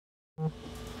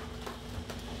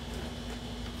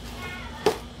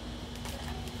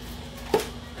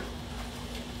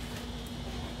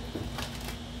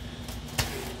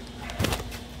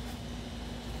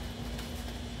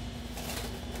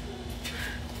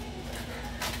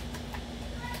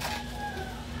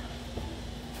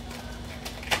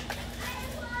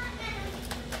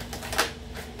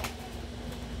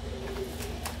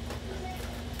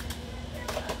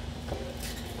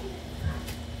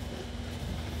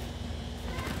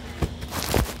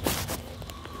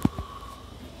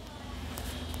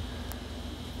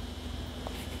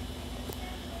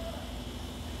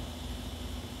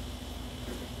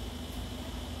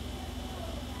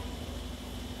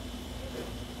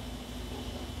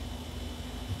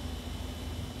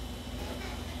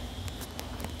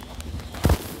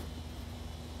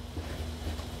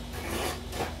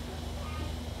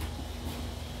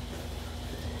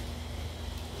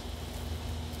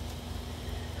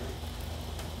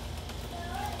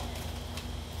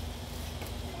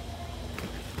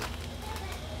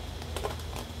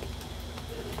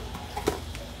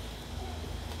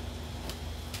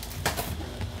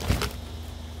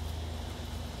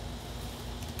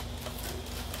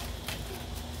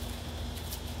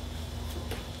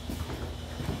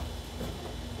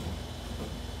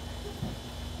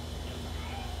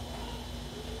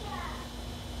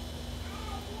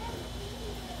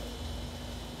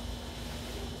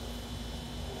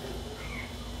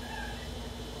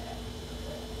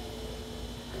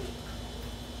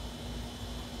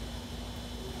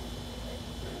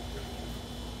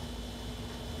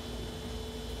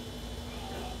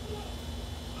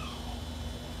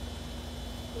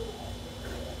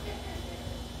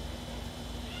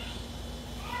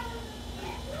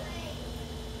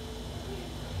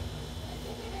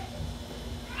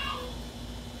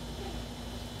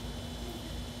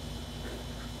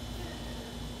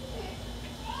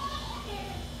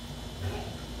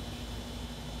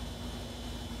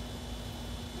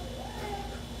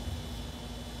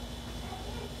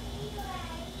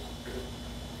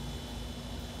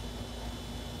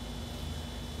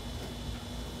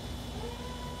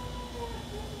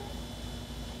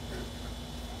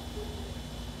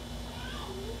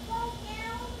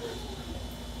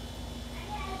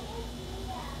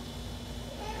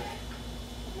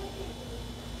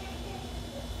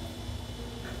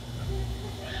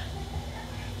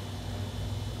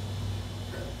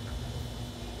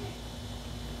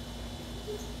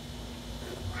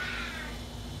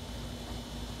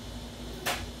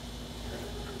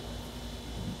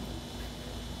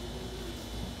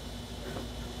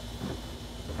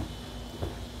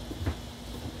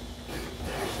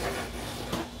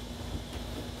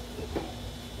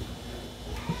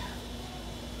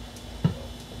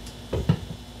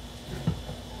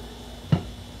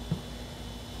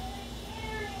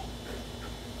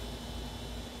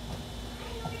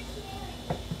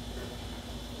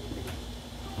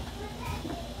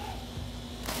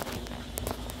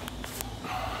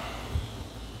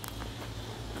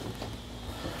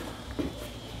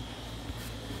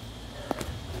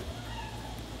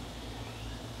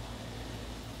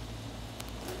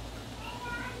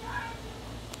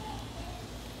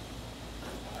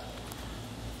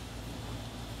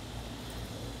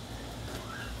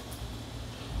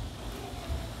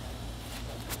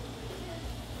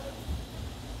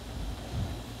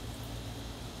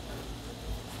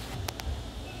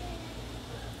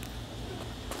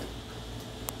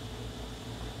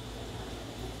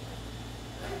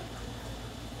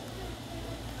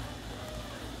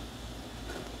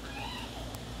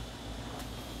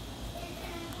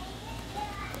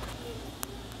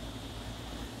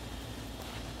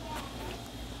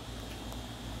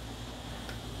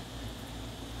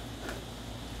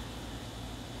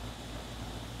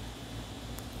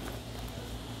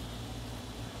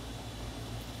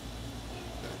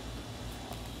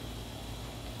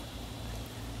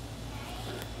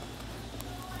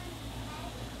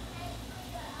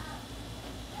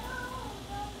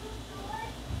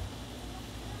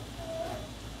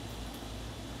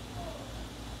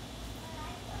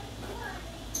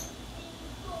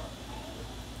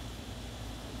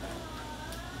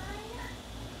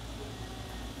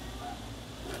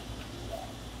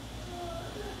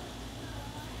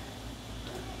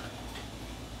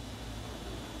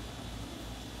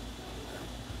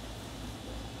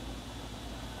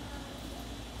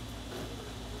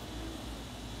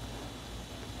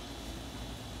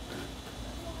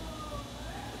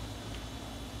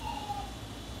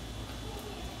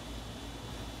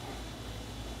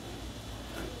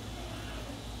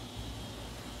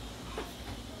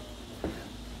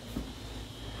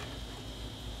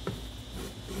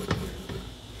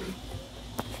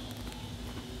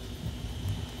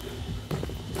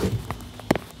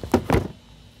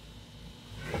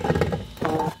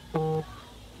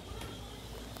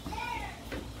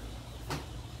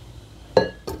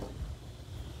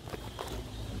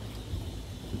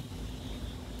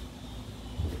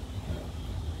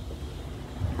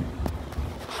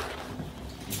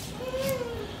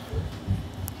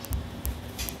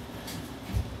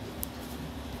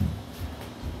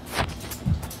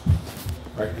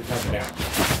Alright, your time for nap.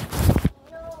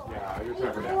 Yeah, your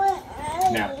time for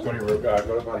nap. Nap. Go to your room.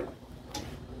 Go to buddy.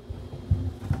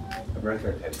 I'm right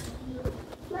there, Teddy.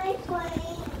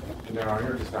 No,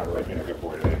 you're just not really being a good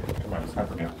boy today. Come on, it's time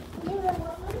for nap.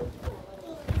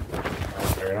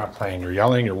 Okay, you're not playing. You're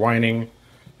yelling, you're whining.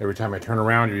 Every time I turn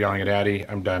around, you're yelling at Addie.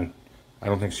 I'm done. I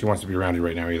don't think she wants to be around you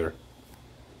right now either.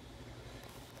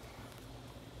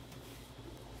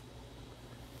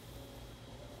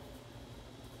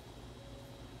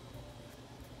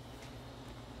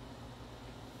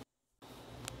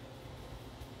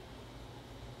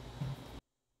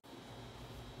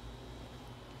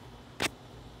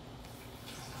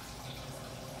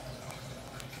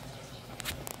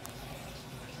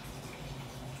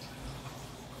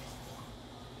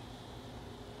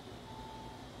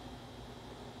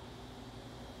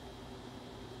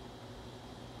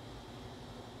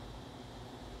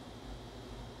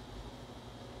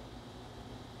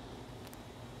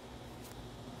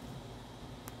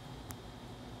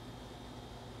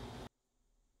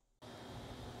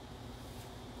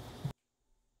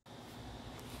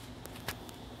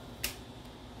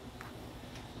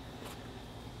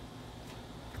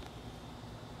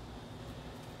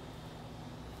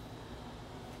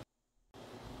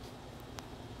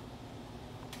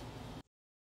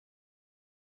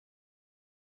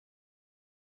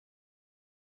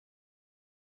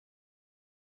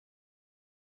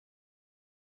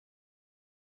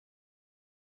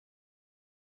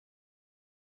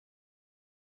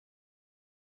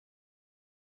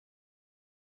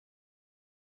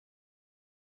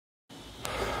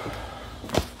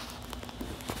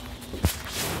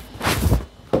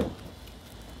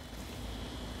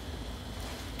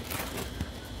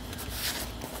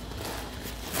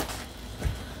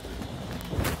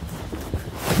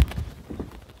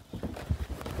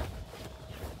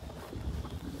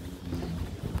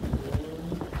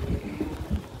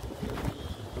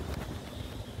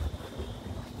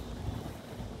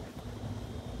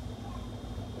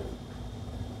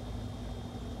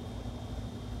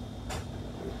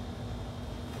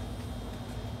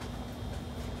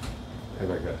 I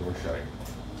like that door shutting.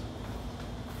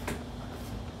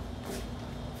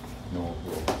 No,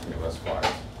 we'll less flies.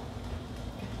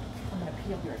 I'm gonna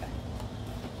pee. I'll be right back.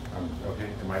 Okay,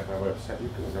 am I upset you?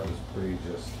 Because that was pretty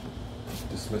just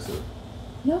dismissive.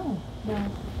 No,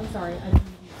 I'm sorry. I didn't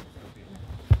mean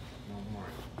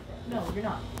to. No, you're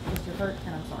not. Because you're hurt,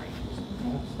 and I'm sorry.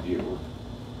 That's you.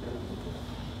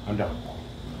 I'm done.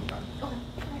 I'm done. Okay.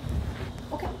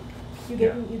 Okay. You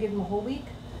gave him a whole week.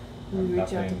 We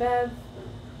reached out to Bev.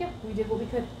 Yeah, we did what we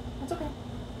could. That's okay.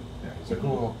 Yeah, he's like,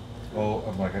 cool. Well,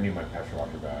 I'm like, I need my pressure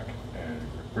washer back and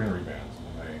bring the rebands.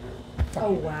 And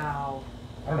oh, wow.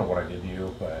 I don't know what I did to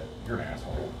you, but you're an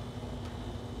asshole.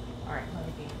 All right, let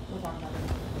me be. Move on another.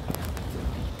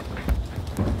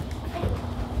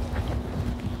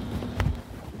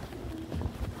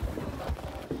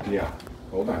 Yeah,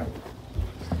 hold on.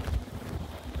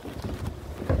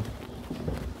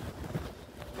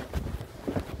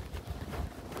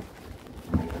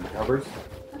 Covers?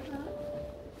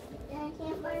 And I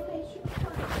can't find my shoe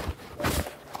box.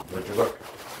 Where'd you look?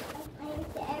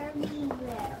 It's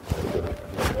everywhere.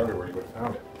 Everywhere you would have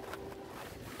found it.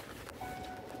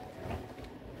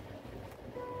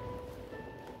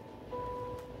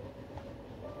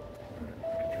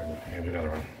 Alright, try to hand you another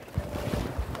one.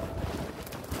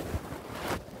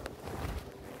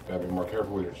 Gotta be more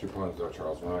careful with your coupons though,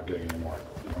 Charles. We're not getting any more.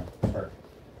 Start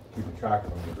keeping track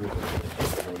of them. The group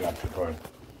is we got coupons.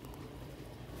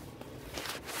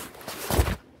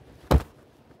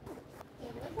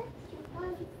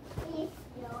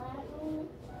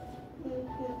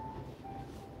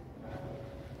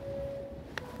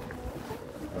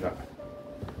 Hold up.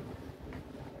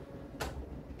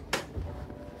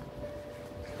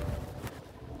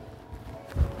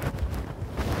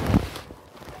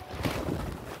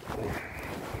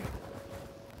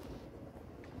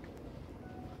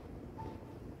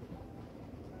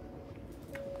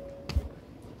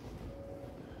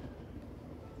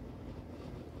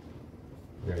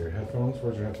 You got your headphones?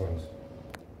 Where's your headphones?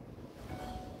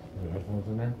 Are your headphones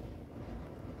in there?